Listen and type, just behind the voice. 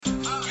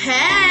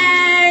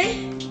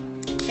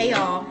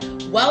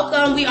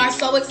Welcome. We are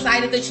so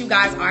excited that you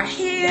guys are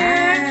here.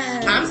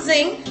 Yes. I'm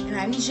Zing. And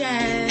I'm Jen.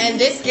 And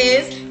this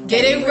is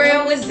Getting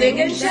Real with Zing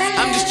and Jen.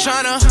 I'm just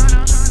tryna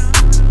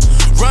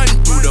run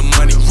through the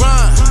money,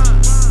 run.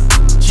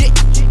 Yeah.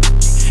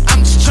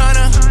 I'm just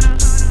tryna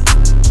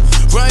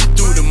run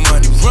through the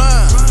money,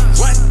 run.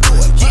 Run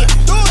through it, yeah.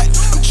 Do it.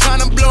 I'm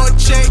tryna blow a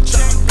check, I'm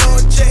tryna blow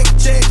a check,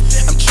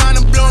 I'm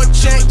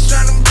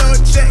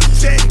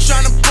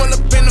tryna pull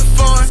up in the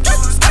phone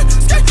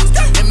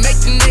and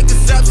make the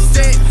niggas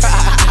upset.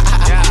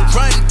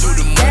 Run through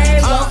the money.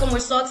 Hey, welcome. We're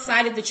so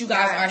excited that you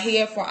guys are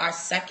here for our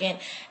second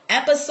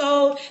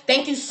episode.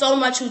 Thank you so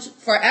much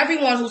for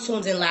everyone who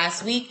tuned in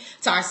last week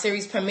to our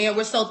series premiere.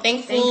 We're so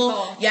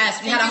thankful.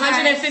 Yes, we had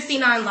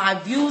 159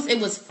 live views.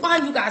 It was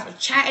fun. You guys were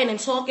chatting and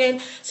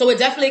talking. So we're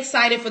definitely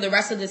excited for the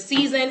rest of the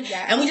season.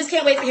 Yes. And we just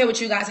can't wait to hear what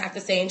you guys have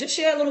to say and just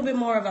share a little bit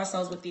more of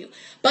ourselves with you.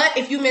 But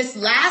if you missed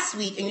last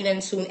week and you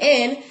didn't tune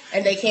in,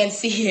 and they can't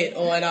see it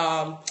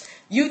on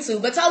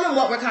YouTube, but tell them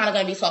what we're kind of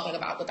going to be talking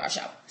about with our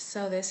show.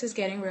 So this is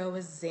Getting Real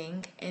with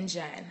Zing and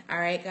Jen. All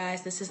right,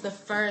 guys, this is the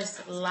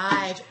first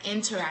live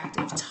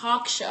interactive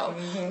talk show.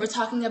 Mm-hmm. We're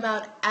talking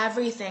about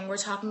everything. We're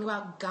talking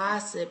about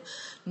gossip,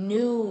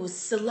 news,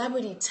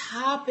 celebrity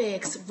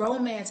topics,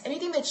 romance,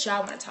 anything that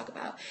y'all want to talk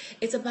about.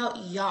 It's about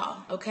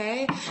y'all,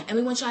 okay? And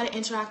we want y'all to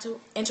interact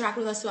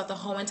with us throughout the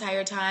whole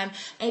entire time.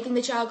 Anything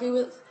that y'all agree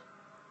with,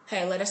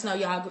 hey, let us know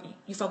y'all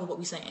you fuck with what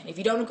we saying. If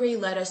you don't agree,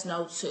 let us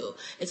know too.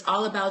 It's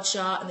all about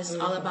y'all, and this is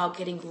all about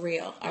getting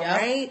real. All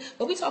right?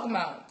 What we talking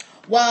about?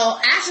 Well,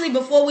 actually,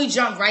 before we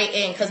jump right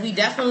in, because we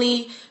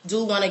definitely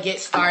do want to get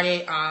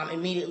started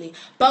immediately,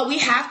 but we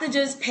have to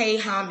just pay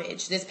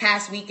homage. This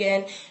past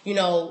weekend, you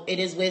know, it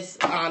is with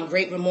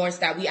great remorse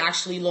that we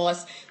actually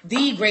lost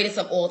the greatest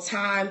of all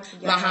time,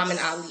 Muhammad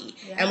Ali.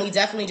 Yes. And we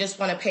definitely just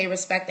want to pay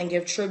respect and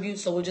give tribute,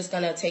 so we're just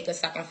going to take a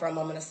second for a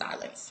moment of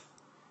silence.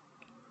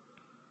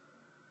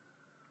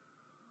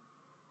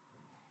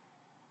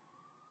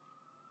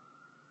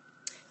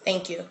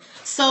 Thank you.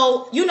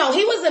 So, you know,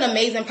 he was an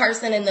amazing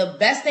person, and the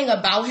best thing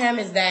about him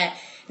is that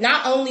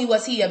not only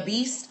was he a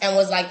beast and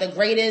was like the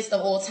greatest of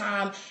all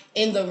time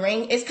in the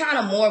ring, it's kind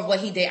of more of what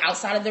he did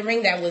outside of the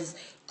ring that was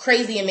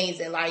crazy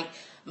amazing. Like,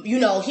 you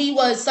know, he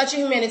was such a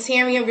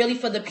humanitarian, really,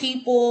 for the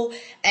people,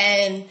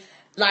 and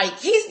like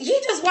he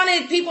just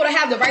wanted people to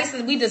have the rights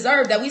that we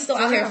deserve, that we still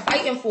out here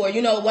fighting for.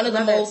 You know, one of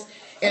the most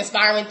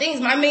inspiring things.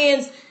 My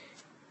man's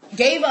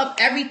gave up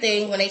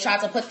everything when they tried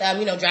to put them,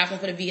 you know, drafting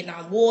for the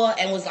Vietnam War,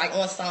 and was like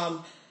on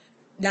some,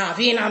 nah,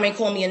 Vietnam ain't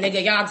call me a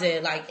nigga, y'all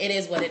did. Like, it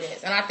is what it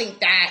is. And I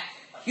think that,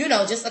 you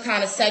know, just to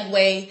kind of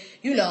segue,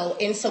 you know,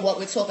 into what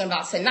we're talking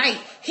about tonight,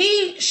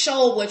 he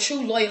showed what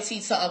true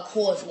loyalty to a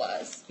cause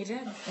was. He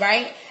did.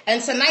 Right?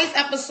 And tonight's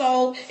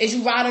episode is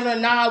You Ride or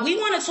Nah. We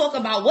want to talk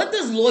about, what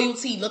does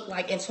loyalty look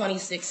like in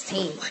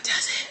 2016? What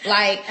does it?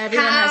 Like,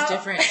 everyone has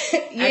different.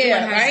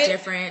 Everyone has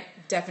different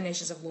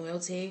definitions of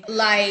loyalty.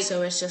 Like,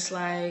 so it's just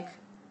like,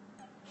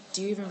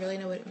 do you even really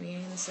know what it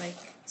means? Like,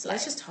 so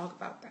let's just talk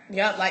about that.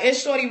 Yep, like, is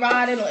shorty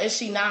riding or is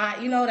she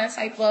not? You know, that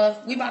type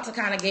of, we about to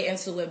kind of get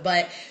into it,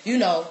 but, you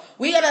know,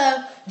 we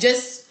gotta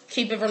just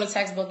keep it from the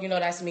textbook. You know,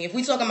 that's me. If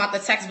we talking about the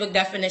textbook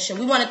definition,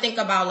 we want to think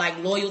about, like,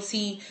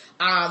 loyalty,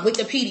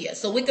 Wikipedia.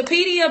 So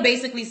Wikipedia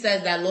basically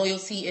says that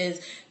loyalty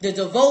is the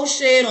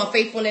devotion or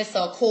faithfulness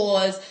to a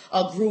cause,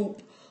 a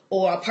group,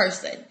 or a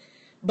person.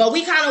 But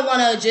we kind of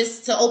want to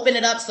just to open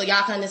it up so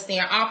y'all can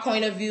understand our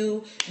point of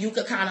view. You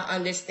could kind of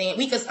understand.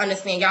 We could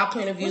understand y'all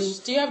point of view.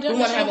 Do you have a definition? We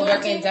want to have a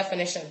working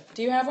definition.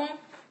 Do you have one?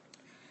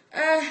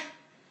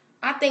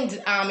 I think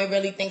it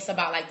really thinks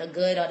about like the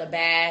good or the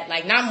bad.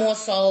 Like not more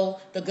so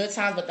the good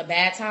times, but the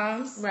bad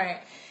times. Right.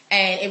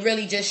 And it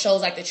really just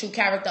shows like the true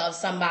character of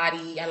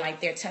somebody and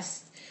like their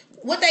test.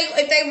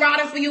 If they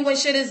riding for you when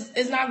shit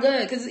is not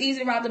good, because it's easy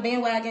to ride the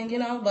bandwagon, you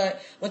know.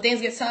 But when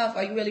things get tough,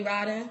 are you really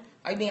riding?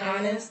 Are you being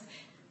honest?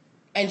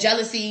 And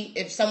jealousy,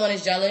 if someone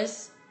is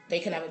jealous, they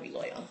can never be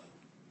loyal.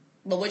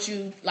 But what's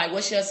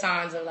your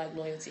signs of like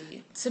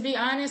loyalty? To be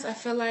honest, I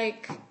feel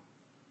like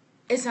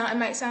it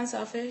might sound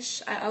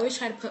selfish. I always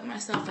try to put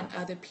myself in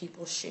other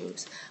people's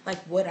shoes.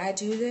 Like, would I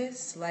do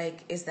this?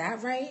 Like, is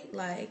that right?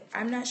 Like,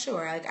 I'm not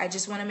sure. Like, I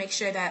just want to make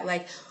sure that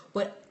like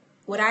what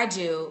I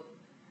do,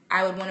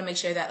 I would want to make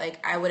sure that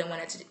like I wouldn't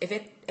want it to.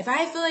 If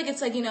I feel like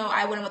it's like, you know,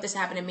 I wouldn't want this to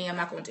happen to me, I'm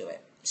not going to do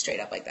it.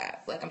 Straight up like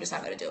that. Like, I'm just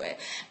not going to do it.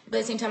 But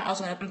at the same time, I'm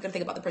going to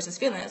think about the person's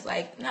feelings.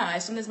 Like, no,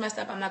 if something's messed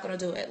up, I'm not going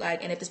to do it.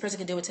 Like, and if this person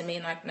can do it to me,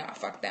 like, no,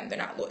 fuck them. They're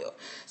not loyal.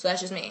 So that's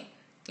just me.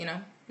 You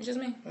know? It's just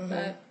me. Mm-hmm.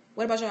 But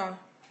what about y'all?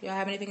 Y'all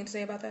have anything to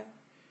say about that?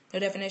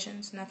 No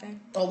definitions? Nothing?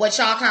 Or what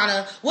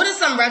are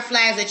some red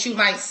flags that you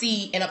might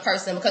see in a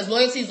person? Because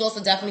loyalty is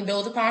also definitely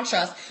built upon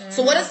trust. Mm-hmm.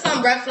 So what are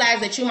some red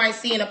flags that you might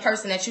see in a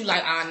person that you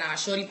like, nah,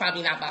 shorty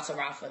probably not about to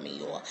ride for me,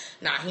 or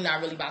nah, he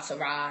not really about to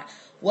ride?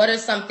 What are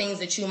some things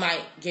that you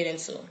might get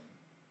into?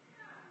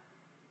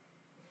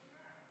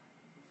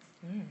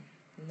 None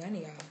of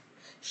y'all.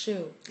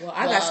 Shoot. Well,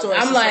 I got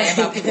stories to say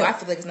about people I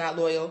feel like is not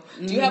loyal.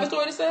 Do you have a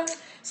story to say?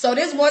 So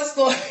this one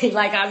story,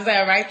 like I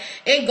said, right,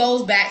 it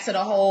goes back to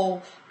the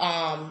whole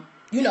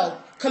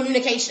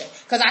communication.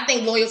 Because I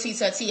think loyalty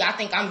to a T, I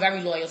think I'm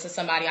very loyal to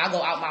somebody. I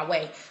go out my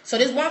way. So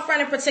this one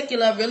friend in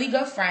particular, really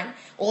good friend,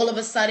 all of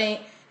a sudden,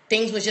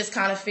 things was just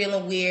kind of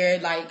feeling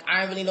weird. Like,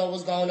 I didn't really know what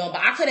was going on.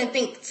 But I couldn't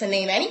think to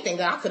name anything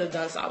that I could have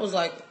done. So I was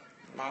like,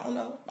 I don't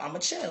know. I'm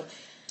going to chill.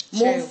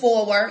 Move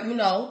forward,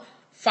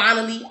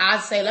 Finally,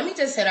 I'd say, let me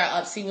just hit her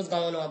up, see what's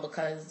going on,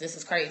 because this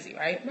is crazy,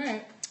 right?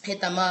 Right.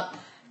 Hit them up.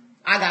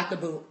 I got the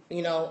boot,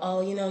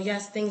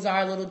 yes, things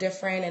are a little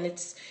different, and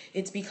it's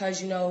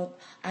because,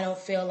 I don't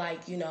feel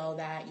like,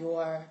 that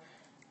you're,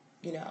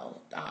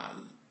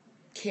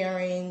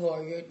 caring,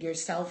 or you're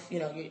yourself,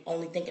 you're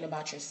only thinking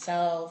about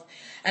yourself.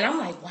 And I'm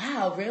like,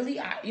 wow, really?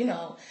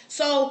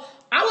 So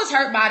I was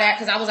hurt by that,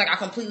 because I was like, I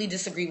completely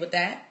disagree with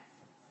that.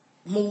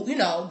 But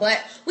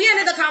we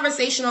ended the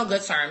conversation on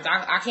good terms.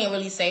 I can't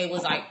really say it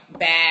was like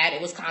bad.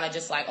 It was kind of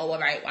just like, oh, all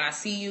right, when I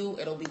see you,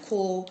 it'll be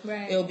cool.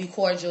 Right. It'll be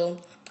cordial.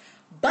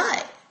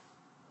 But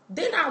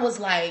then I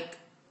was like,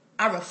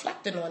 I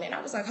reflected on it, and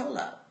I was like, hold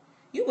up.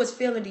 You was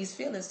feeling these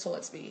feelings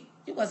towards me.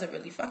 You wasn't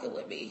really fucking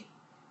with me.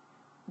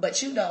 But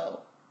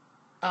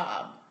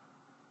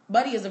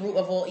money is the root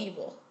of all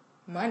evil.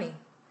 Money.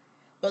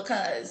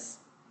 Because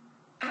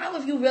how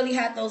have you really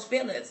had those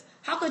feelings?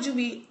 How could you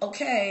be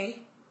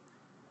okay?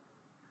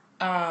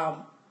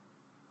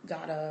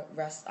 Gotta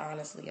rest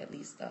honestly, at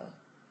least, though.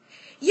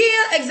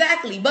 Yeah,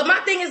 exactly. But my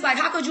thing is, like,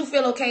 how could you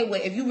feel okay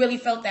with, if you really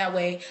felt that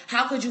way,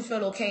 how could you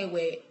feel okay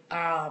with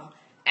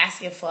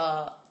asking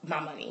for my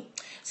money?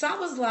 So I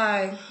was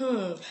like,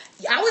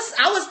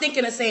 I was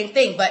thinking the same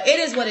thing, but it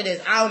is what it is.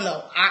 I don't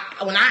know.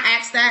 When I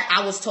asked that,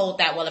 I was told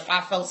that, well, if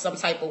I felt some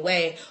type of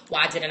way,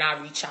 why didn't I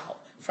reach out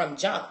from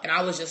jump? And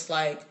I was just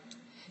like,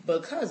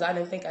 because I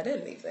didn't think I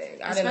did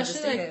anything. I didn't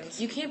understand.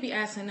 Like, you can't be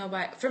asking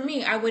nobody. For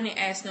me, I wouldn't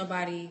ask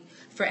nobody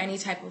for any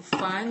type of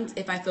funds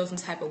if I feel some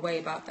type of way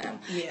about them.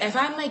 Yeah. If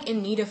I'm like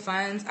in need of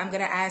funds, I'm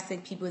gonna ask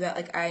like people that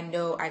like I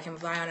know I can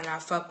rely on and I'll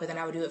fuck with, and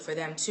I would do it for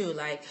them too.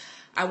 Like,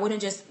 I wouldn't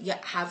just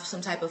have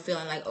some type of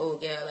feeling like, oh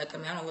yeah, like, I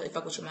mean, I don't really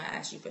fuck with you, I might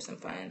ask you for some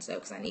funds, so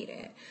because I need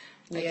it.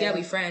 Like, yeah,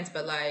 we friends,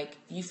 but like,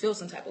 you feel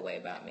some type of way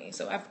about me,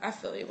 so I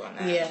feel you on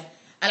that. Yeah,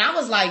 and I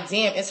was like,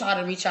 damn, it's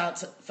harder to reach out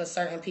for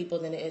certain people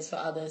than it is for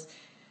others.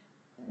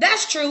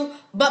 That's true,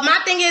 but my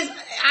thing is,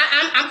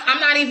 I'm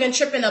not even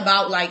tripping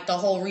about like the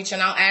whole reaching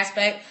out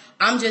aspect.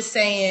 I'm just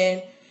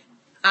saying,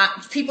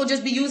 people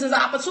just be using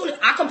the opportunity.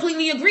 I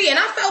completely agree, and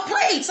I felt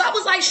played. So I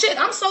was like, shit,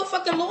 I'm so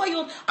fucking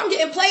loyal. I'm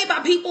getting played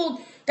by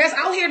people that's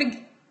out here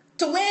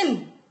to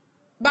win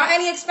by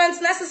any expense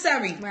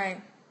necessary.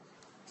 Right.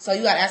 So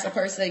you gotta ask a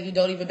person that you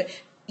don't even.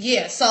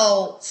 Yeah.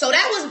 So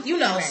that was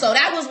Right. So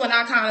that was when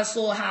I kind of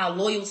saw how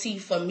loyalty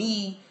for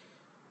me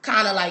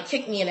kind of like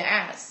kicked me in the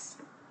ass.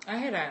 I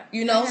hear that.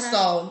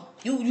 So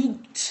you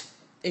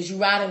is you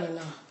riding or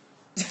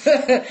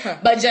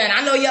not? But Jen,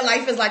 I know your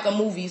life is like a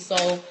movie,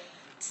 so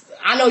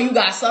I know you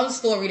got some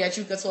story that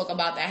you could talk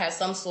about that has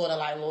some sort of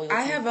like loyalty.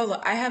 I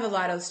have a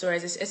lot of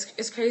stories.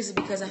 It's crazy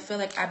because I feel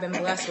like I've been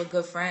blessed with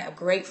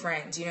great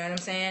friends. You know what I'm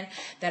saying?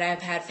 That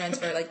I've had friends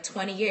for like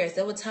 20 years.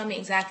 They will tell me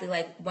exactly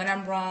like when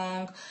I'm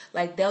wrong.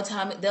 Like they'll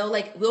tell me,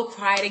 we'll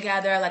cry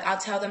together. Like I'll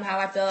tell them how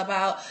I feel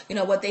about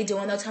what they do,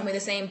 and they'll tell me the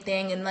same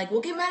thing. And like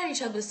we'll get mad at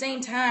each other, but at the same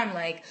time,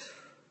 like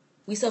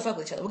we still fuck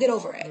with each other. We'll get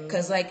over it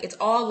because like it's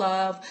all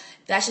love.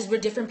 That's just,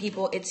 we're different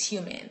people. It's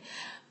human.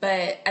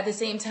 But at the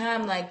same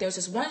time, like, there's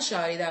this one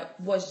shawty that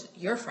was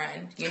your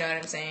friend, you know what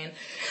I'm saying?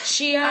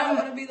 She, I don't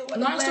want to be the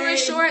one. long story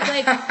short,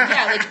 like,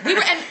 yeah, like, we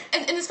were, and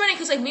it's funny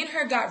because, like, me and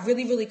her got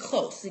really, really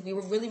close. Like, we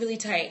were really, really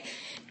tight.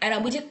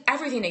 And we did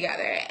everything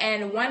together.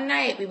 And one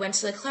night, we went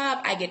to the club.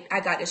 I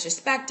got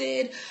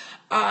disrespected.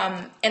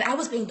 And I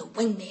was being the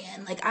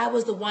wingman. Like, I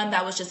was the one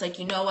that was just like,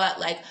 you know what?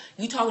 Like,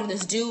 you talking to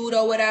this dude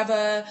or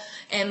whatever.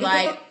 And,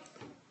 like...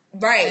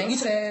 Right, you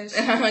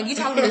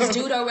talking to this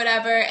dude or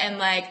whatever, and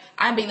like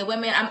I'm being the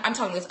woman. I'm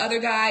talking to this other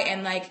guy,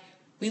 and like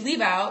we leave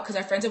out because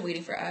our friends are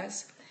waiting for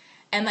us,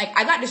 and like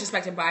I got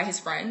disrespected by his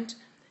friend.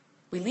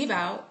 We leave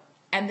out,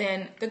 and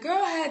then the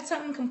girl had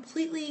something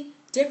completely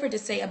different to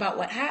say about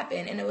what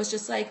happened, and it was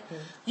just like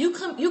you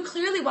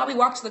clearly while we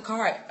walked to the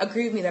car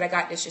agreed with me that I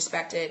got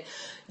disrespected.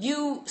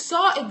 You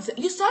saw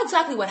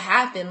exactly what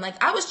happened.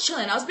 Like I was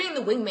chilling, I was being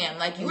the wingman.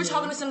 Like you were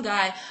talking to some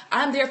guy,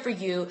 I'm there for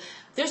you.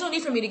 There's no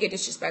need for me to get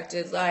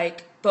disrespected.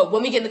 Like, but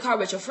when we get in the car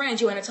with your friends,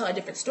 you want to tell a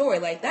different story.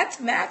 Like that's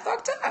mad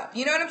fucked up.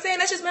 You know what I'm saying?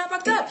 That's just mad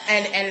fucked up.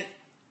 And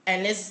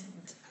this,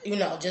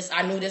 just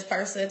I knew this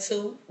person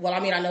too. Well, I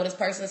mean, I know this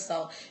person,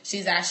 so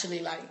she's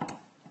actually like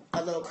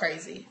a little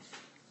crazy.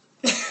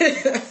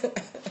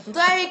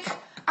 Like,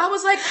 I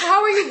was like,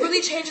 how are you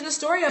really changing the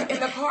story up in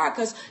the car?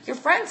 Because your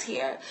friend's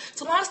here.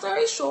 So long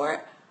story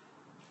short,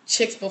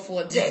 chicks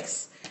before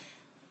dicks.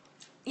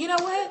 You know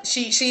what?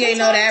 She ain't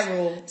know that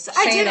rule. So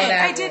I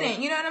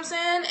didn't. You know what I'm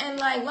saying? And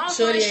like, long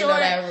story short, know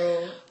that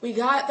rule. We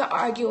got the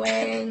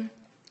arguing.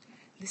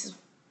 This is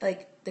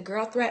like the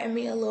girl threatened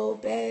me a little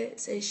bit.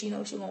 Said she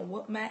knows she gonna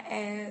whoop my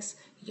ass.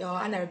 Y'all,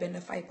 I never been in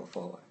a fight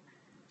before.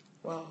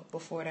 Well,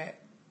 before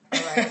that, all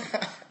right.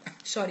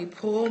 Shorty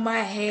pulled my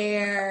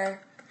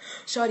hair,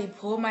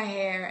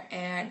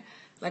 and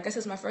Like I said,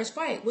 it's my first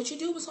fight. What you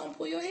do was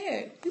pull your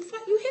hair.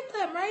 You hit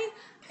them, right?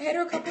 I hit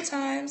her a couple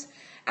times.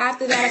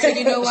 After that, I said,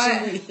 you know what?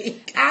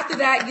 After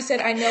that, you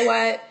said, I know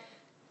what?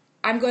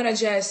 I'm gonna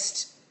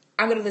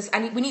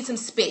listen. We need some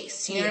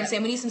space. You know what I'm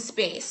saying? We need some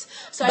space.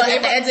 So, but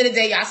at the end of the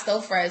day, y'all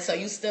still friends. So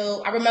you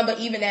still. I remember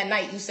even that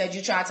night you said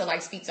you tried to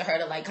like speak to her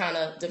to like kind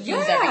of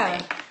diffuse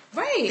everything.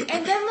 Right.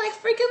 And then like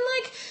freaking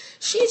like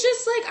she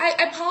just like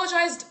I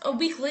apologized a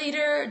week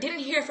later. Didn't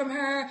hear from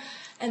her,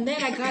 and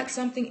then I got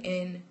something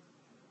in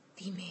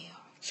the mail.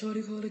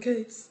 Shorty called a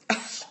case.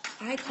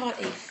 I caught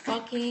a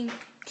fucking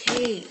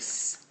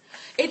case.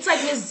 It's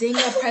like Miss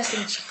Zinga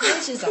pressing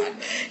charges on me.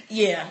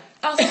 Yeah.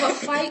 I was like, a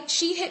fight.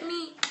 She hit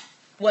me.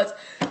 What?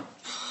 No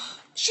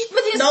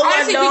one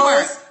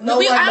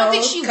knows. I don't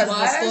think she was. Because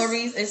the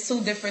stories, it's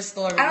two different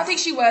stories. I don't think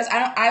she was.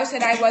 I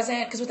said I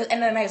wasn't. Because at the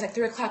end of the night, it was like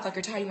 3 o'clock. Like,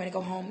 you're tired. You want to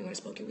go home. You want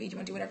to smoke your weed. You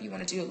want to do whatever you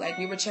want to do. Like,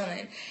 we were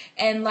chilling.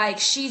 And, like,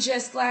 she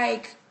just,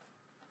 like,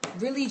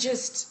 really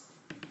just...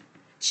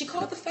 She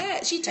called the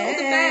feds. She told the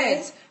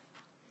feds.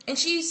 And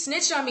she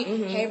snitched on me.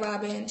 Mm-hmm. Hey,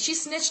 Robin. She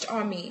snitched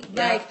on me.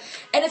 Yeah. Like,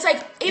 and it's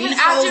like, even these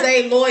after... hoes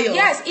ain't loyal.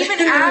 Yes, even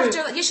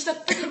after... Like, yeah, she's a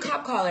freaking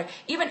cop caller.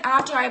 Even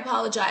after I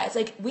apologized,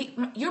 like,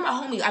 you're my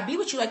homie. I be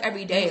with you, like,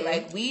 every day.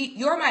 Mm-hmm. Like,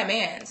 you're my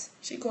mans.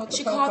 She called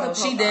the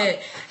She did.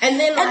 And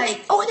then,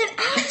 like... And then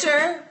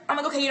after, I'm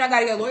like, okay, I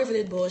gotta get a lawyer for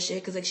this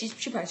bullshit. Because, like, she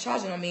probably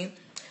charging on me.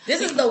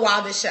 This is the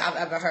wildest shit I've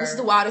ever heard. This is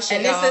the wildest shit,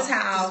 and this is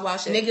how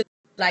niggas think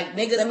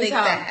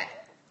that.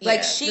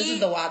 Like, this is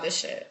the wildest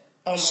shit.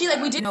 Oh she God.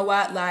 Like, we did, you know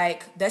what,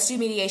 like, let's do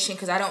mediation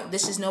because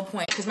this is no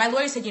point. Because my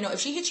lawyer said, you know, if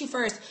she hits you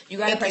first, you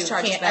gotta press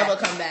charges back. You can't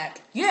ever come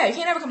back. Yeah, you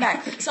can't ever come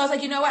back. So I was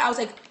like, you know what? I was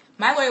like,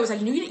 my lawyer was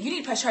like, you need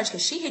to press charges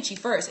because she hit you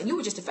first and you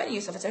were just defending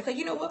yourself. I said, okay,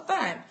 you know what?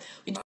 Fine.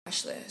 We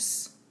watch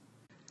this.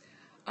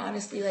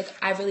 Honestly, like,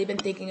 I've really been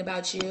thinking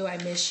about you. I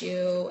miss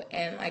you.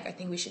 And, like, I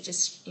think we should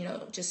just, you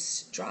know,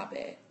 just drop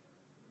it.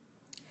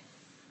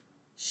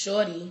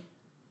 Shorty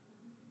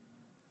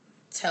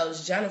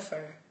tells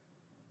Jennifer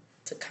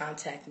to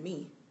contact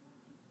me.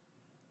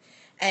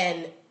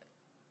 And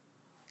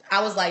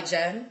I was like,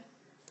 Jen,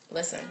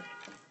 listen,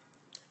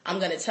 I'm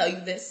going to tell you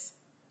this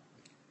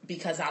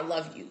because I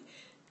love you.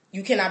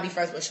 You cannot be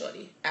friends with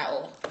Shorty at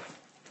all.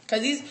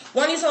 Because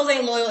one, these hoes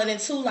ain't loyal, and then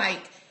two, like,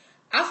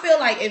 I feel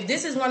like if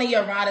this is one of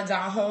your ride or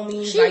die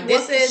homies,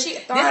 this is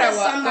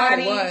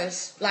somebody,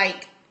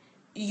 like,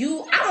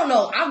 I don't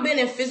know, I've been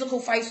in physical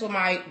fights with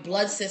my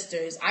blood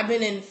sisters. I've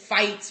been in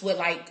fights with,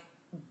 like,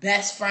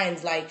 best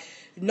friends, like,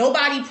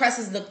 nobody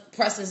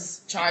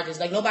presses charges.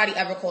 Like, nobody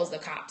ever calls the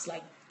cops.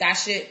 Like, that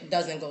shit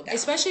doesn't go down.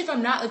 Especially if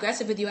I'm not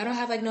aggressive with you. I don't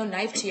have, like, no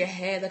knife to your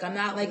head. Like, I'm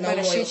not, like, going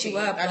to shoot you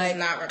up. That like, does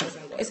not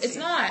represent loyalty. It's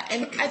not.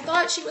 And I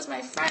thought she was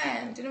my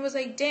friend. And it was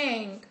like,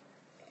 dang.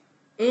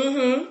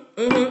 I'd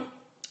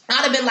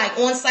have been, like,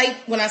 on site,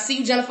 when I see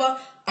you, Jennifer,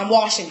 I'm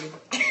washing you.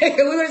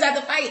 We would have had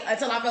to fight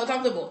until I felt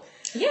comfortable.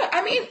 Yeah,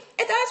 I mean, if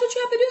that's what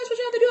you have to do, that's what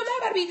you have to do.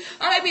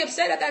 I might be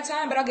upset at that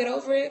time, but I'll get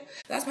over it.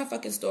 That's my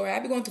fucking story. I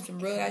be going through some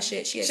real ass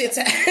shit.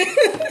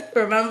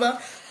 Remember?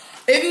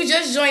 If you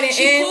just joining in.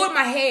 She pulled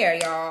my hair,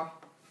 y'all.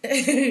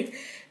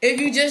 If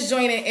you just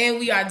joining in,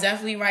 we are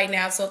definitely right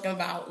now talking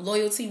about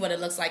loyalty, what it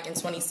looks like in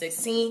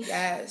 2016.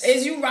 Yes.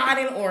 Is you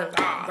riding or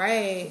not?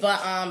 Right. But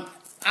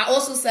I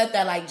also said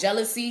that, like,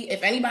 jealousy,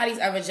 if anybody's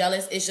ever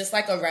jealous, it's just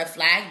like a red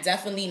flag.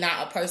 Definitely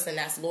not a person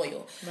that's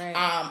loyal. Right.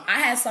 I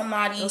had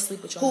somebody They'll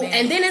sleep with your man.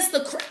 And then it's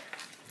the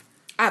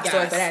I have a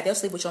story for that. They'll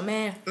sleep with your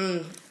man.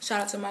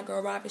 Shout out to my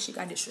girl Robin. She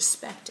got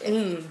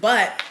disrespected.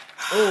 But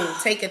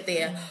take it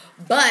there.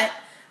 But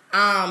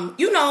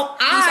you know,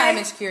 I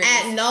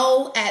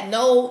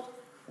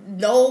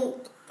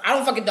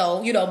don't fucking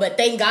know, you know, but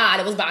thank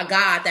God it was by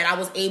God that I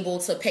was able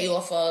to pay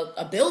off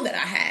a bill that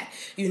I had,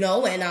 you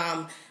know,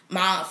 and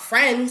my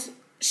friend,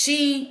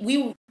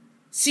 exactly,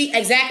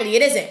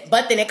 it isn't.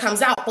 But then it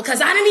comes out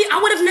because I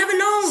would have never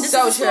known. This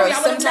so is true.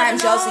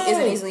 Sometimes jealousy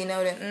isn't easily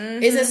noted.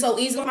 Mm-hmm. Isn't so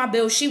easy on my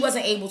bill. She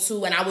wasn't able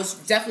to, and I was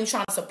definitely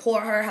trying to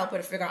support her, help her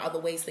to figure out other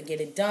ways to get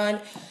it done.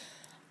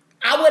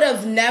 I would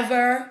have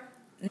never.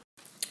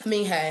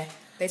 I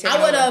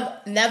would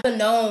have never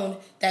known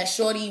that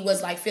Shorty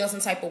was like feeling some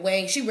type of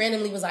way. She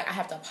randomly was like, "I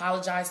have to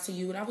apologize to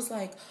you," and I was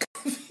like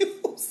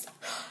confused.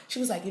 She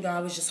was like, "You know, I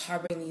was just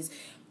harboring these."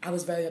 I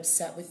was very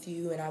upset with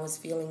you, and I was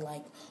feeling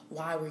like,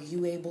 why were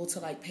you able to,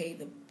 like, pay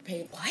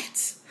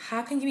what?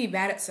 How can you be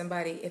mad at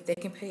somebody if they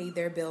can pay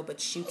their bill,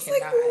 but you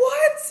cannot? Like,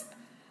 what?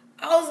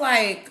 I was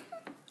like,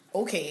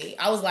 okay.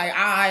 I was like,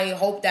 I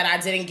hope that I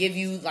didn't give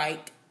you,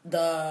 like,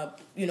 the,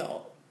 you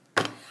know,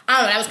 I don't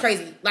know, that was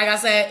crazy. Like I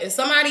said, if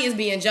somebody is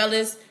being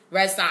jealous,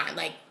 red sign.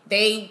 Like,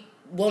 they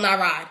will not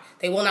ride.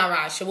 They will not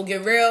ride. Shit will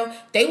get real.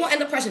 They will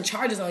end up pressing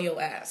charges on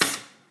your ass.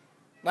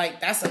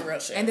 Like, that's some real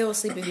shit. And they will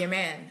sleep with your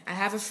man. I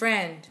have a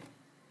friend.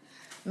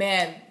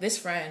 Man, this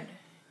friend,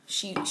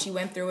 she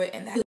went through it,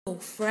 and that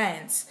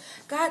friends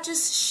got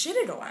just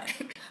shitted on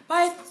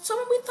by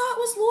someone we thought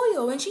was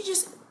loyal, and she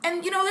just,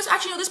 and you know,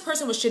 this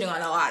person was shitting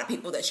on a lot of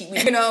people that she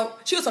was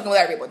fucking with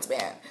everyone's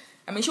man.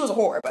 I mean, she was a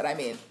whore, but I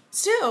mean,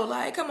 still,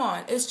 like, come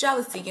on, it's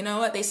jealousy. You know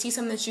what? They see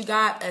something that you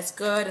got that's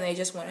good, and they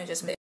just want to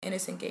just make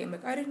innocent game.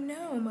 Like, I didn't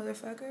know,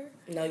 motherfucker.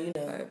 No, you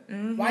know.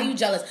 But, Why you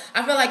jealous?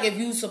 I feel like if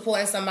you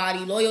supporting somebody,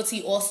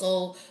 loyalty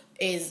also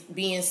is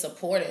being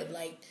supportive.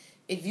 Like,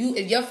 if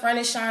your friend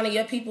is shining,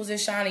 your peoples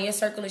is shining, your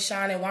circle is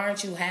shining, why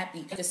aren't you happy?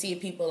 You can see if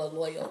people are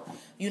loyal,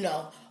 you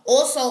know.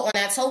 Also, on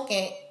that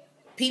token,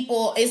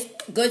 people, it's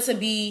good to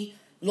be,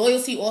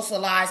 loyalty also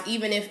lies,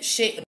 even if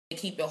shit,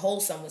 keep it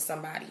wholesome with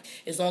somebody.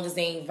 As long as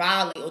they ain't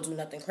violate or do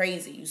nothing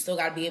crazy. You still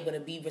got to be able to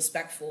be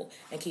respectful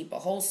and keep it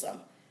wholesome,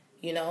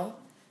 you know?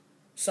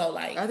 So,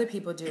 like... Other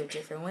people do it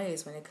different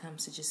ways when it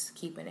comes to just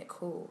keeping it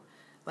cool.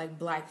 Like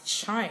Blac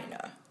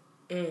Chyna.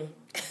 The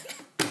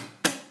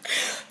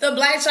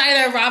Blac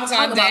Chyna and Rob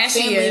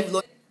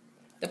Kardashian.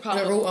 The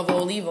root of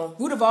all evil.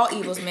 Root of all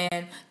evils,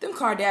 man. Them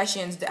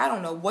Kardashians, I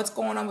don't know what's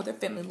going on with their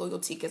family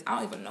loyalty, because I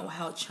don't even know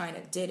how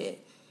Chyna did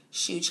it.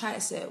 Shoot, Chyna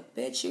said,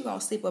 bitch, you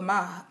gonna sleep with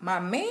my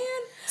man?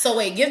 So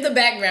wait, give the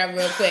background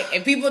real quick.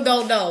 If people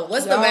don't know,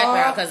 what's the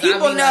background? Because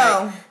people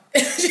know.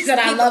 She said,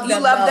 I love them.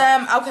 You love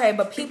them? Okay,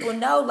 but people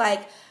know,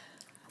 like,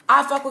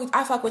 I fuck with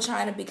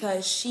Chyna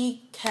because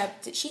she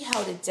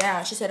held it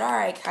down. She said, all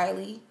right,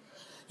 Kylie,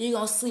 you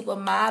gonna sleep with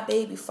my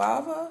baby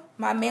father?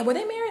 My man, were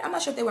they married? I'm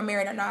not sure if they were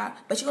married or not,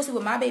 but you gonna sleep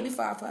with my baby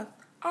father.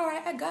 All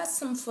right, I got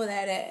some for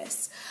that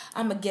ass.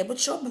 I'm gonna get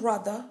with your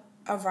brother,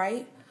 all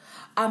right?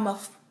 I'm gonna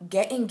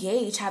get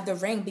engaged, have the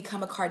ring,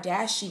 become a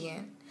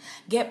Kardashian,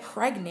 get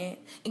pregnant.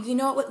 And you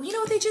know what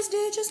they just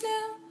did just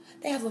now?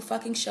 They have a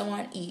fucking show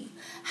on E!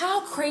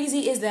 How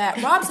crazy is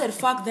that? Rob said,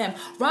 fuck them.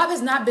 Rob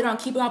has not been on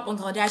Keeping Up on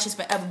Kardashians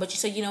forever, but you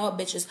said, you know what,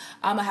 bitches?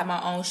 I'm gonna have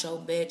my own show,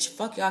 bitch.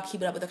 Fuck y'all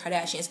keeping up with the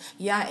Kardashians.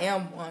 Yeah, I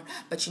am one.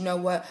 But you know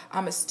what?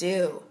 I'ma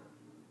still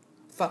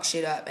fuck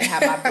shit up and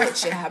have my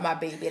bitch and have my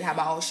baby and have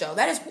my own show.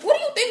 That is, what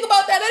do you think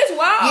about that? That is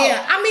wild.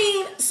 Yeah, I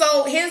mean,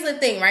 so here's the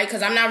thing, right?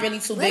 Because I'm not really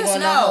too big on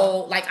the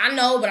whole, like, I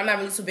know, but I'm not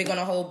really too big on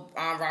the whole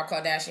Rob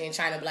Kardashian,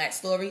 Chyna Blac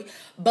story.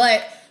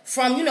 But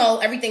from, you know,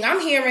 everything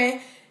I'm hearing,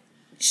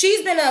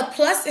 she's been a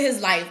plus to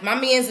his life. My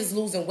man's is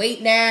losing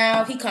weight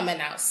now. He coming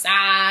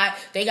outside.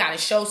 They got a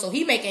show. So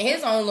he making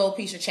his own little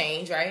piece of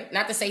change, right?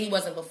 Not to say he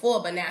wasn't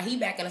before, but now he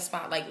back in the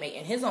spotlight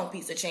making his own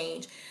piece of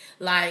change.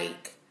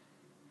 Like,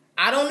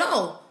 I don't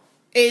know.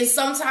 It's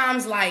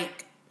sometimes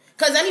like,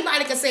 because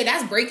anybody can say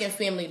that's breaking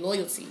family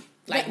loyalty.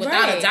 Like,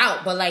 without a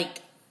doubt. But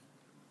like,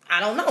 I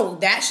don't know.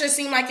 That should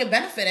seem like it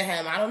benefited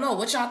him. I don't know.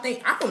 What y'all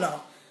think? I don't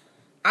know.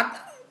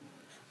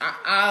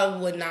 I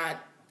would not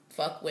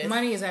fuck with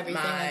money is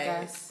everything, I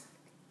guess.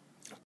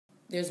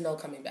 There's no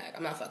coming back.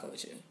 I'm not fucking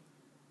with you.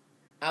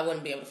 I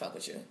wouldn't be able to fuck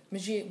with you.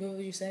 But what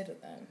would you say to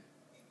them?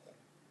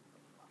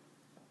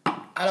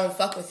 I don't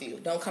fuck with you.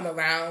 Don't come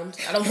around.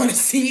 I don't want to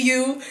see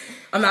you.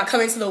 I'm not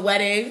coming to the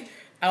wedding.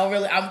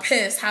 I'm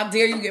pissed. How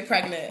dare you get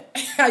pregnant?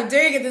 How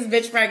dare you get this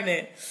bitch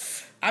pregnant?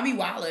 I be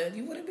wildin'.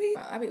 You wouldn't be?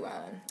 I'll be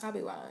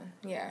wildin'.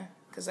 Yeah.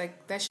 Because,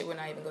 like, that shit would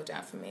not even go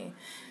down for me.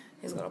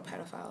 His little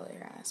pedophile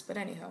ass. But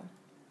anyhow.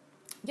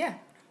 Yeah.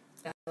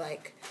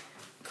 Like,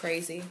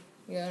 crazy.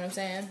 You know what I'm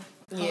saying?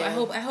 Yeah.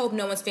 I hope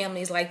no one's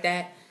family is like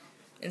that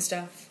and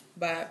stuff.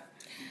 But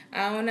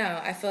I don't know.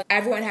 I feel like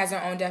everyone has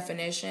their own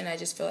definition. I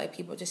just feel like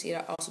people just need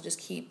to also just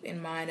keep in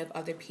mind of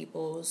other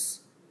people's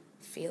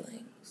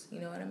feelings. You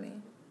know what I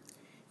mean?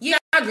 Yeah,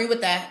 I agree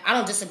with that. I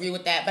don't disagree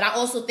with that. But I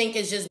also think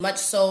it's just much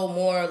so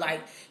more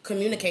like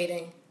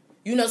communicating.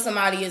 You know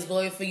somebody is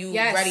loyal for you,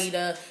 yes. Ready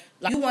to...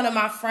 Like, you one of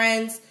my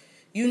friends,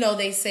 you know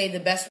they say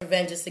the best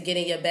revenge is to get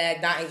in your bag,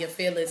 not in your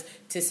feelings.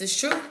 This is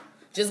true.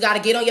 Just got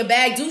to get on your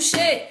bag, do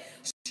shit.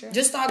 Sure.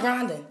 Just start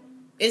grinding.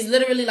 It's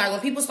literally like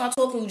when people start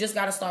talking, you just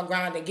got to start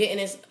grinding. Getting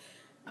this,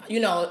 you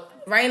know,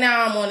 right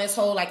now I'm on this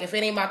whole, like, if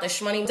it ain't about the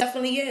shmoney,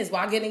 definitely is.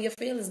 Why get in your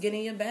feelings, get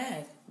in your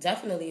bag.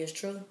 Definitely is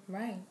true.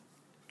 Right.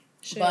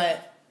 Sure.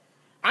 But...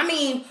 I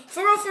mean, for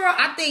real,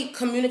 I think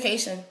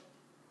communication.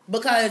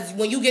 Because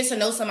when you get to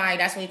know somebody,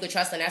 that's when you can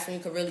trust them. That's when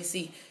you can really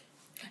see.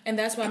 And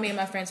that's why me and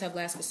my friends have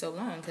lasted for so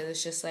long. Because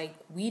it's just like,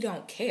 we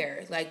don't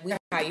care. Like, we know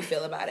how you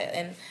feel about it.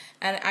 And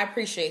I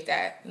appreciate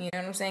that. You know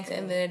what I'm saying? 'Cause at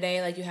the end of the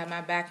day, like, you have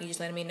my back. And you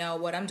just letting me know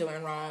what I'm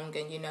doing wrong.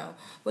 And, you know,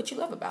 what you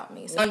love about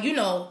me. So, you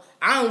know,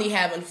 I only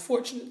have,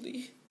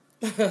 unfortunately,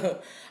 I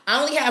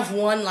only have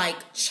one,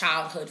 like,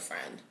 childhood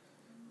friend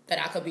that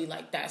I could be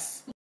like,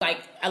 that's... like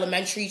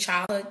elementary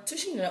childhood,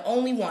 Tashina, the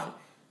only one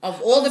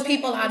of all the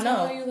people I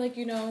know. How you, like,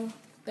 you know,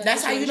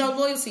 that's how you know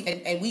loyalty,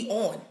 and we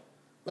on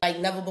like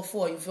never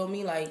before. You feel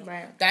me? Like,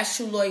 right. That's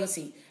true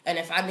loyalty. And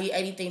if I need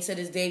anything to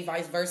this day,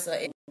 vice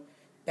versa, it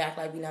back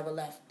like we never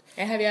left.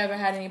 And have you ever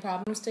had any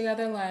problems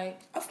together?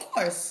 Like, of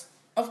course.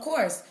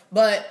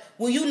 But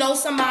when you know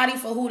somebody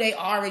for who they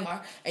are,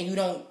 and you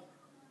don't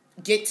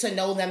get to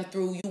know them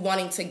through you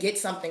wanting to get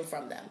something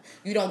from them,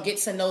 you don't get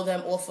to know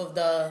them off of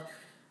the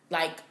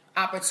like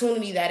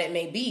opportunity that it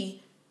may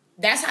be,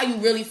 that's how you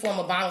really form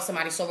a bond with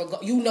somebody. So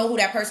you know who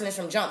that person is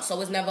from jump.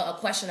 So it's never a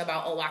question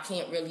about, oh, I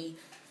can't really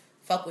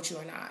fuck with you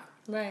or not.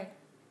 Right.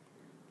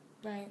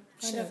 I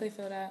Sure. definitely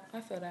feel that. I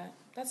feel that.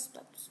 That's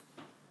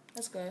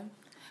good.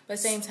 But at the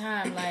same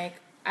time, like,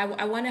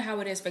 I wonder how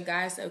it is for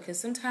guys, though, because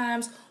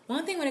sometimes,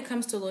 one thing when it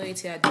comes to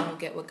loyalty I don't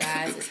get with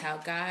guys is how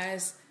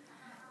guys,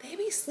 they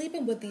be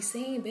sleeping with these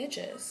same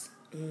bitches.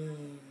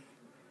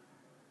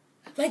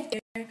 Like,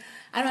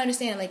 I don't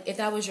understand. Like, if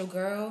that was your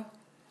girl,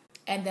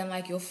 and then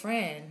like your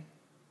friend,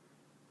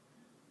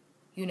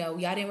 you know,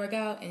 y'all didn't work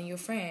out, and your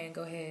friend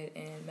go ahead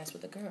and mess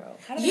with the girl.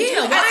 How do they do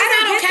Why is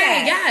that? that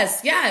okay?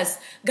 Yes.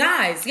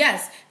 Guys,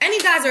 yes. Any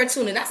guys are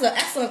tuning. That's an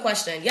excellent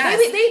question. Yes.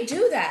 Maybe they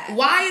do that.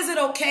 Why is it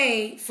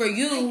okay for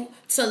you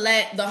to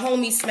let the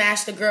homie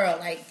smash the girl?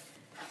 Like,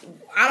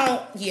 I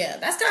don't,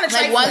 that's kind of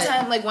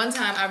Like one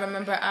time, I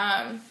remember,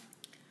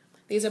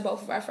 these are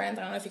both of our friends.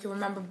 I don't know if you can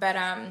remember, but,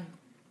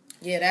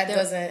 yeah, that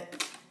doesn't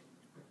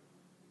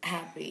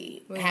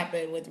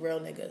happen with real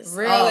niggas.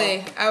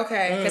 Really?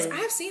 Okay. Because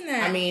I've seen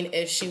that. I mean,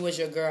 if she was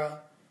your girl.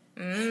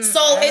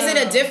 So is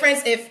it a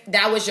difference if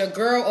that was your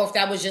girl or if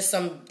that was just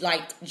some,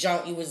 like,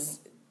 junk you was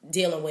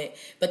dealing with,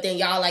 but then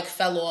y'all, like,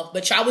 fell off,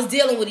 but y'all was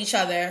dealing with each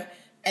other,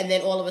 and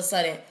then all of a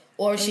sudden,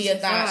 or she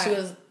had thought she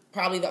was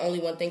probably the only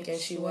one thinking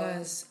she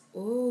was.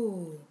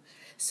 Ooh.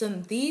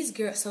 So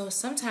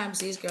sometimes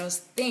these girls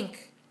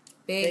think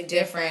big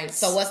difference.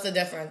 So what's the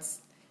difference?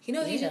 You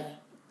know,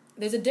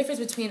 there's a difference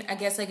between, I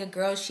guess, like a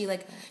girl, so you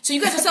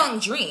guys are selling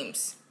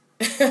dreams.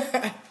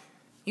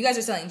 You guys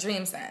are selling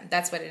dreams then.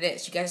 That's what it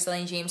is. You guys are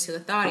selling dreams to the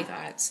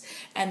thoughts.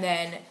 And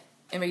then,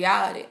 in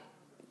reality,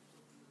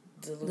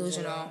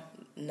 delusional.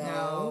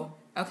 No.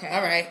 Okay.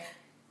 All right.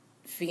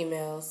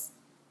 Females.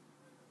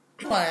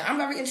 I'm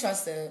very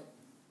interested.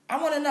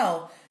 I want to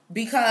know.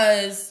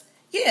 Because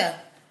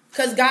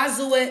guys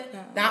do it.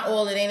 Not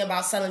all. It ain't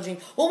about selling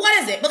dreams. Well,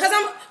 what is it?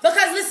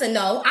 Because listen,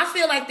 no. I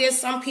feel like there's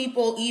some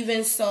people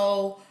even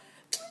so...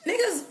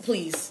 Niggas,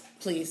 please.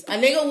 A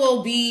nigga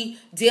will be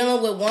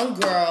dealing with one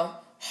girl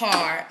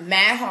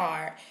mad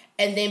hard,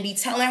 and then be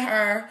telling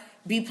her,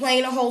 be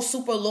playing a whole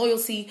super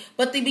loyalty,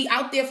 but they be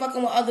out there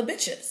fucking with other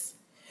bitches.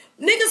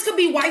 Niggas could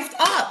be wifed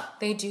up.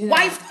 They do that.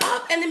 Wifed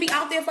up and then be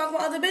out there fucking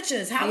with other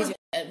bitches. How is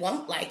it?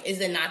 Like, is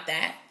it not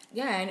that?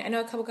 Yeah, and I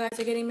know a couple guys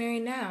are getting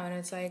married now, and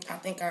it's like... I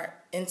think our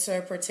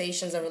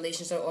interpretations of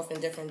relationships are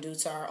often different due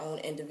to our own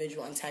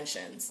individual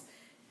intentions.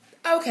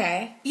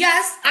 Okay.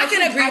 Yes, I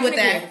can agree with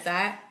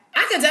that.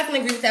 I can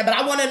definitely agree with that, but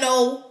I want to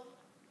know,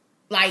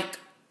 like,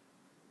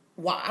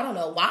 why? I don't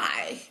know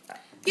why.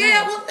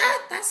 Yeah, well,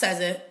 that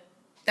says it.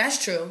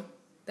 That's true.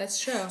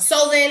 That's true.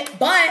 So then,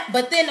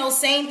 but then those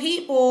same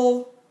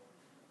people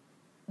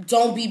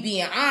don't be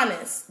being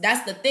honest.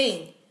 That's the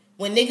thing.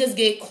 When niggas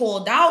get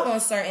called out on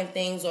certain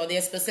things or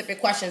there's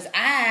specific questions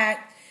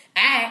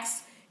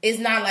asked, it's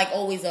not like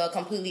always a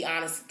completely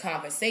honest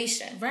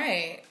conversation.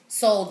 Right.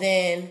 So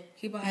then,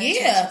 people do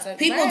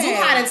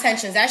hide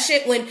intentions. That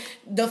shit, when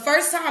the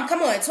first time,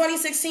 come on,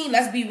 2016,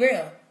 let's be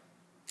real.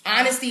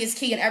 Honesty is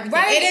key in everything.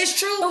 Right. It is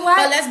true,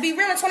 but let's be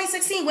real. In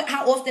 2016,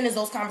 how often is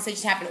those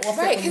conversations happening?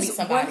 Right, because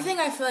one thing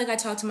I feel like I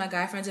talked to my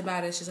guy friends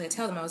about is just like, I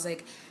tell them, I was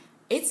like,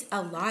 it's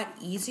a lot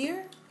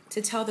easier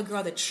to tell the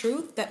girl the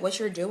truth that what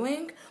you're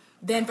doing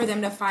than for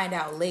them to find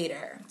out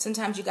later.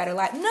 Sometimes you gotta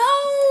lie. No!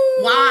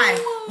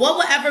 Why? What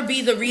would ever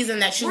be the reason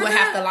that you would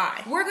have to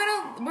lie? We're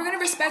gonna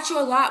respect you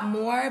a lot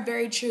more,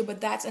 very true,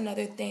 but that's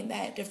another thing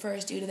that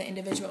defers due to the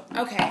individual.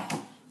 Okay.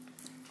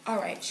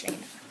 Alright, Shayna.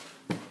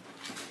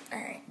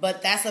 Alright.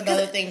 But that's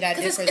another thing that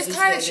differs. It's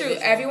kind of true.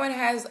 Everyone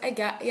has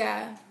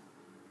yeah.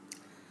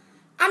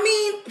 I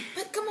mean,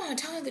 but come on,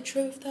 tell her the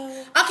truth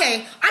though.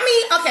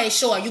 Okay,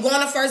 sure. You go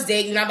on a first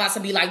date, you're not about to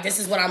be like, this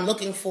is what I'm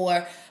looking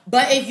for.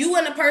 But if you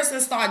and the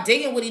person start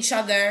digging with each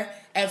other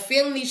and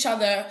feeling each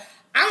other,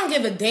 I don't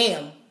give a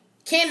damn.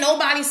 Can't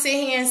nobody sit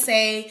here and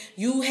say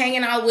you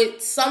hanging out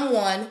with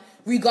someone,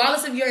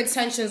 regardless of your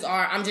intentions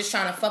are, I'm just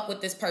trying to fuck with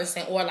this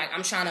person, or like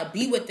I'm trying to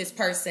be with this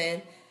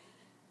person.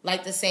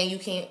 Like the saying, you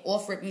can't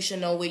offer it, you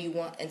should know where you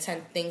want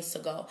intend things to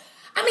go.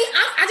 I mean,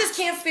 I just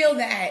can't feel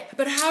that.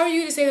 But how are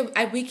you to say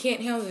that we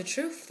can't handle the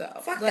truth though?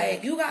 Fuck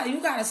like, that.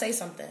 You gotta say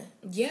something.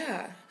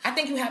 Yeah. I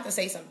think you have to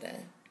say something.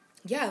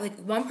 Yeah, like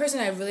one person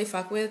I really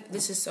fuck with,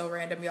 this is so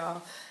random,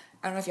 y'all.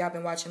 I don't know if y'all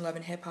been watching Love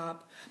and Hip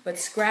Hop, but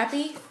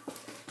Scrappy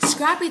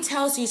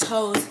tells these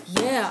hoes,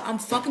 yeah, I'm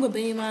fucking with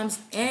baby moms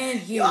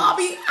and you. Y'all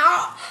be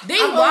out. They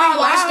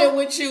watched it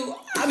with you.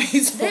 I mean,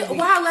 they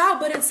wild out,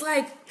 but it's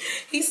like,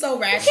 he's so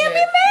ratchet. You can't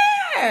be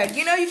mad.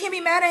 You know, you can't be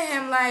mad at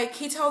him. Like,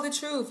 he told the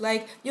truth.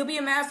 Like, you'll be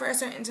mad for a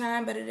certain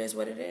time, but it is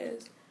what it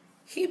is.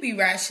 He be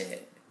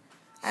ratchet.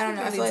 I don't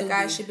know. I feel like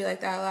guys should be like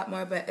that a lot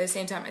more, but at the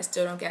same time, I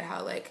still don't get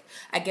how, like,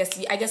 I guess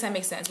that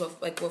makes sense.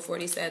 What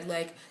 40 said,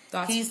 like,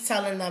 thoughts. He's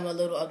telling them a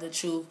little of the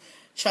truth.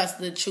 Trust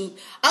the truth.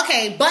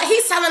 Okay, but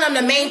he's telling them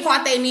the main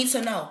part they need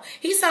to know.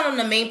 He's telling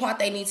them the main part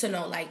they need to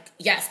know. Like,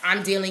 yes,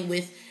 I'm dealing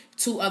with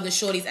 2 other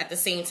shorties at the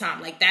same time.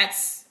 Like,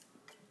 that's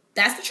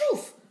the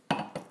truth.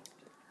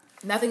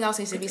 Nothing else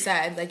needs to be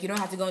said. Like, you don't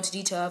have to go into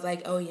detail of,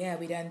 like, oh, yeah,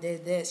 we done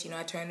did this. You know,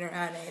 I turned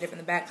around and I hit it from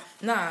the back.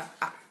 Nah.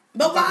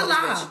 But why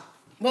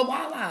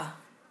lie?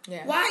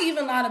 Yeah. Why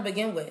even lie to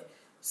begin with?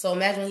 So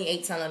imagine he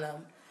ain't telling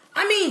them.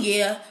 I mean,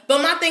 yeah.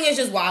 But my thing is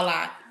just why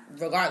lie,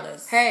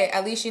 regardless. Hey,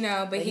 at least you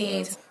know, but he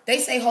ain't. They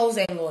say hoes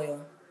ain't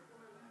loyal.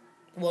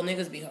 Well,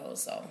 niggas be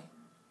hoes, so.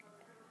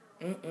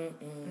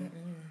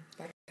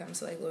 comes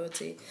to like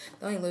loyalty.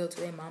 They're only loyal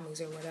to their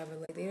mommies or whatever.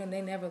 Like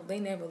they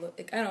never look.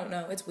 Like, I don't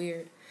know. It's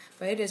weird,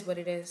 but it is what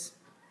it is.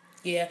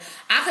 Yeah,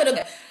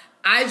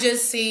 I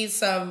just see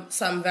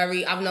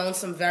I've known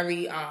some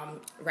very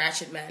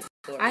ratchet men.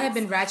 I have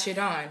been ratchet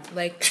on,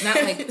 like not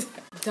like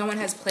someone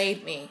has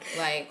played me,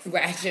 like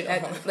ratchet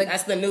on. Like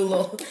that's the new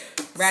little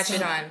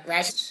ratchet on.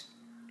 Ratchet.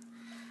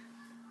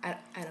 I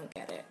don't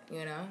get it,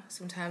 you know?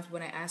 Sometimes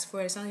when I ask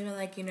for it, it's not even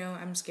like, you know,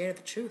 I'm scared of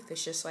the truth.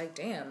 It's just like,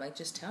 damn, like,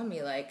 just tell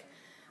me, like,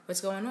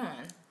 what's going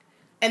on?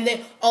 And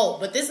then,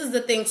 but this is the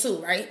thing, too,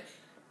 right?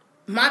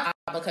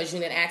 Because you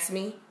didn't ask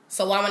me,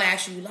 so why would I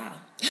ask you lie?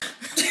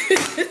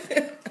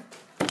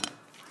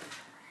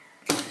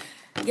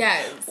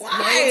 Yes.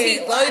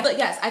 Why? Loyalty,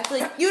 yes, I feel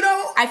like,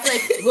 I feel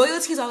like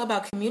loyalty is all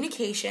about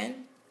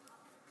communication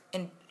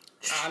and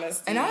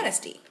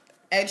honesty.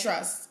 And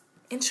trust.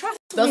 And trust.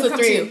 Those are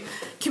three.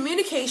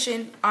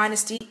 Communication,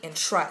 honesty, and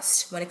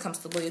trust when it comes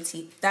to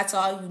loyalty. That's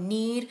all you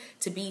need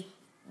to be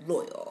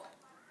loyal.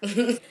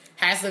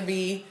 Has to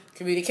be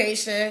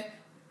communication,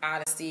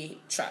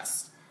 honesty,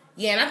 trust.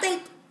 Yeah, and I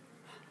think,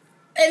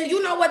 and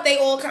you know what, they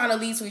all kind of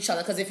lead to each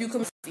other, because if you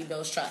communicate,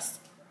 builds trust.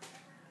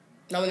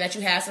 Knowing that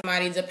you have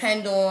somebody to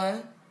depend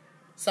on,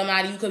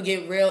 somebody you could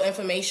get real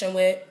information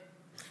with.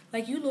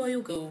 Like, you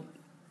loyal, go.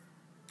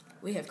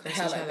 We have cursed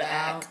each other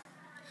out.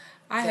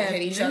 Let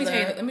me tell you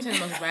the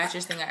most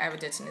ratchet thing I ever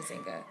did to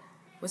Nzinga.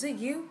 Was it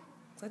you?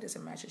 I did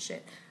some ratchet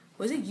shit.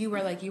 Was it you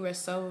where, like, you were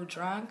so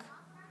drunk?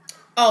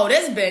 Oh,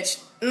 this bitch.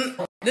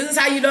 This is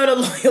how you know the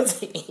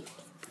loyalty.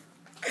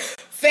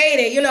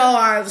 Faded. You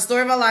know, the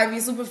story of our life, we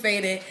super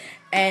faded.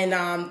 And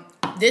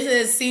this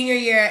is senior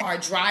year, our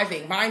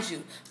driving, mind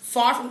you,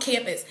 far from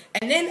campus.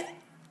 And then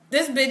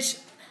this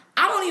bitch,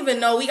 I don't even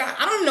know,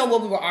 I don't know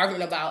what we were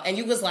arguing about. And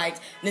you was like,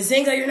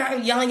 Nzinga, you're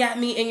not yelling at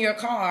me in your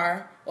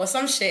car. Or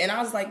some shit. And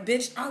I was like,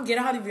 bitch, I'll get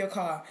out of your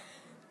car.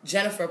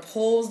 Jennifer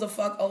pulls the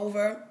fuck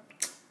over.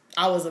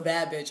 I was a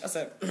bad bitch. I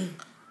said,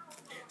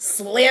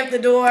 slammed the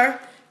door.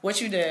 What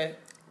you did?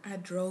 I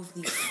drove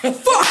the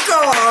fuck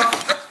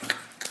off.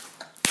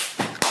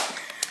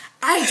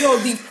 I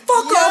drove the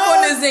fuck off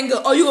on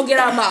Nzinga. Oh, you gonna get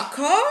out of my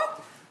car?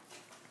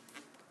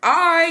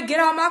 Alright, get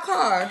out of my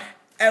car.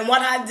 And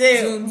what I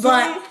did,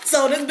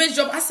 so this bitch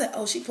drove. I said,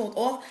 oh, she pulled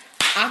off.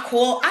 I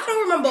called. I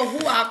don't remember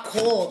who I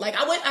called. Like,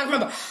 I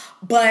remember.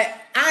 But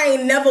I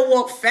ain't never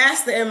walked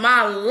faster in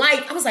my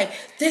life. I was like,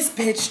 this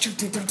bitch.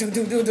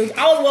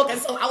 I was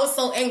walking I was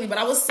so angry, but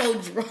I was so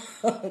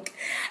drunk.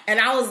 And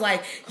I was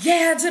like,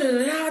 yeah,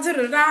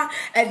 da-da-da-da.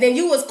 And then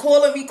you was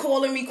calling me.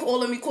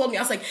 I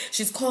was like,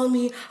 she's calling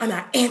me. I'm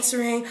not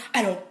answering.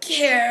 I don't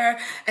care.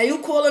 And you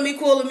calling me.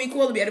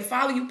 And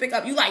finally you pick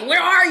up. You like,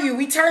 where are you?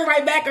 We turned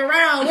right back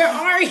around. Where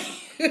are you?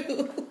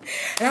 And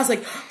I was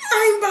like,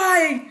 I'm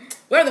by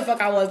where the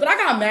fuck I was. But I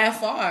got mad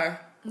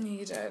far. Yeah,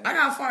 you did. I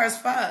got far as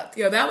fuck.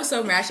 Yo, that was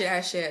so ratchet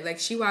ass shit. Like,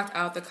 she walked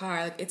out the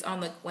car, like, it's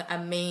on, like, a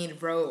main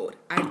road.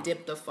 I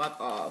dipped the fuck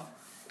off.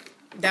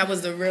 That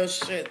was the real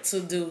shit to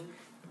do.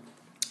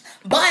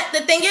 But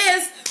the thing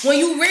is, when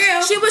you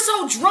real... She was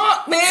so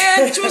drunk,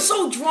 man. She was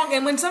so drunk.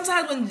 And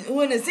sometimes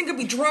when a Nzinga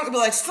be drunk, I'll be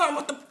like, son,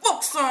 what the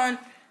fuck, son?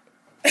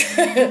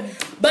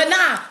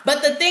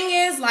 But the thing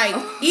is, like,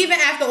 even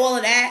after all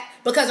of that,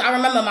 because I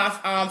remember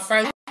my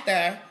friend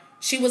there,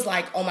 she was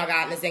like, oh my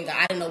God, Nzinga,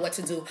 I didn't know what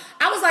to do.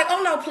 I was like,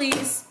 oh no,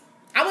 please.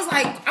 I was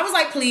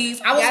like,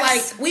 please. I was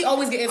like, we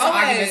always get into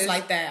arguments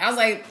like that. I was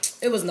like,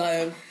 it was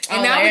nothing.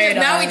 And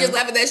now we just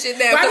laughing that shit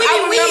down. Right,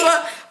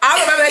 I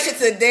remember that shit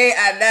today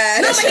at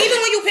night. No, but even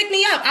when you picked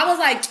me up, I was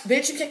like,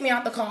 bitch, you kicked me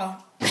out the car.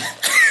 We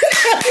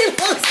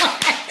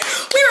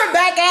were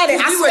back at it.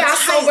 I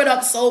sobered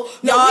up so.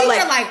 No, we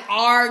were like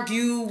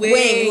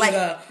arguing,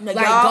 like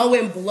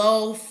going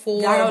blow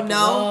for y'all don't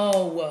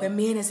know. When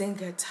me and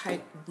Nzinga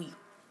tight, we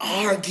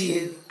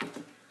argue.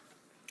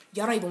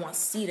 Y'all don't even want to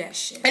see that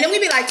shit. And then we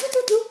be like,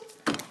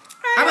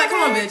 I'm like,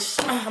 come on, bitch.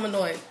 I'm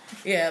annoyed.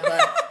 Yeah,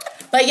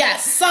 but yeah.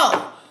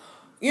 So,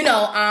 you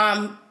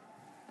know,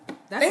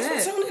 thanks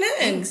for tuning in.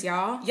 Thanks,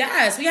 y'all.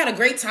 Yes, we had a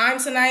great time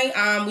tonight.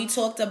 We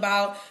talked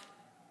about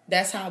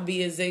that's how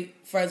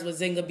friends with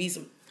Zinga be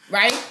some,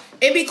 right?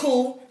 It'd be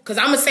cool because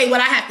I'm gonna say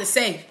what I have to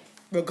say,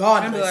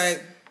 regardless.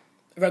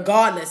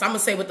 Regardless, I'm gonna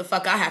say what the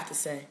fuck I have to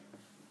say.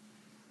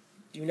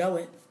 You know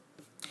it.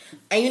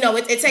 And you know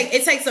it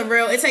takes a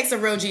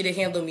real G to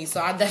handle me,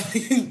 so I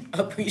definitely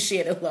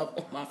appreciate and love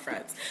all my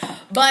friends.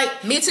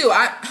 But me too.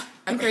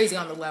 I'm crazy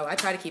on the low. I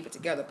try to keep it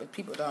together, but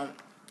people don't.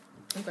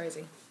 I'm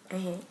crazy.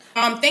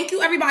 Mm-hmm. Thank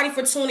you everybody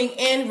for tuning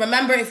in.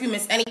 Remember, if you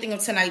missed anything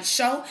of tonight's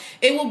show,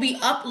 it will be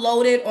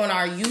uploaded on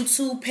our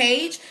YouTube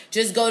page.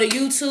 Just go to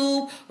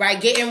YouTube, right?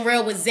 Getting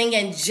Real with Zing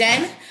and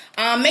Jen.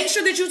 Make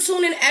sure that you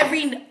tune in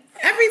every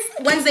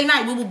Wednesday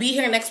night. We will be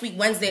here next week,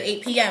 Wednesday at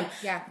 8 p.m.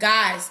 Yeah,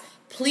 guys.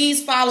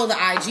 Please follow the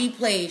IG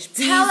page.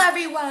 Please, tell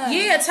everyone.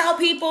 Yeah, tell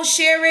people,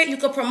 share it. You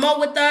can promote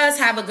with us,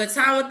 have a good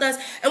time with us.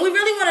 And we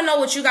really want to know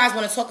what you guys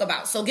want to talk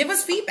about. So give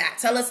us feedback.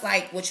 Tell us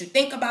like what you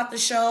think about the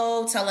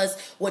show. Tell us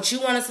what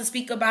you want us to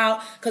speak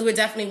about. Because we're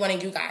definitely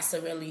wanting you guys to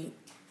really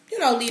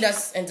lead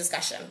us in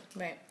discussion.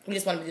 Right. We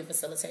just want to be the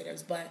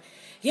facilitators. But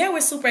yeah,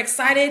 we're super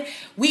excited.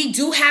 We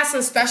do have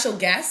some special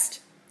guests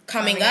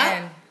coming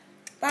up.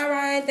 Bye,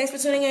 Ryan. Thanks for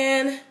tuning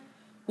in.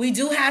 We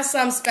do have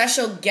some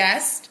special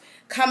guests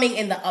coming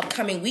in the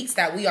upcoming weeks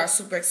that we are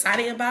super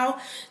excited about.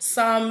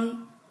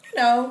 Some,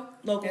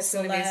 local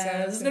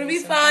celebs. It's going to be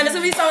fun. It's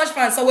going to be so much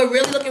fun. So we're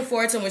really looking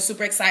forward to it and we're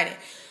super excited.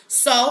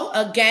 So,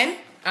 again,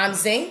 I'm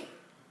Zing.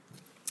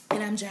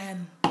 And I'm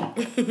Jen.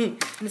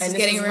 This is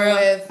Getting Real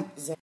with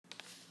Zing.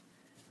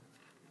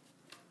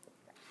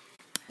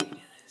 I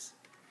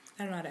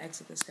don't know how to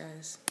exit this,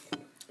 guys.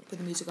 Put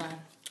the music on.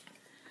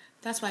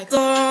 That's why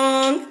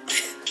Song.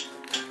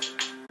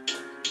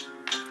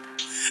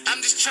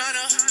 I'm just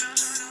tryna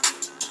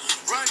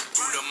run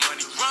through the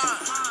money, run.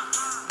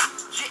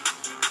 Yeah.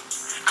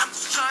 I'm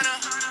just tryna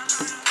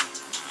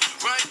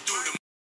run through the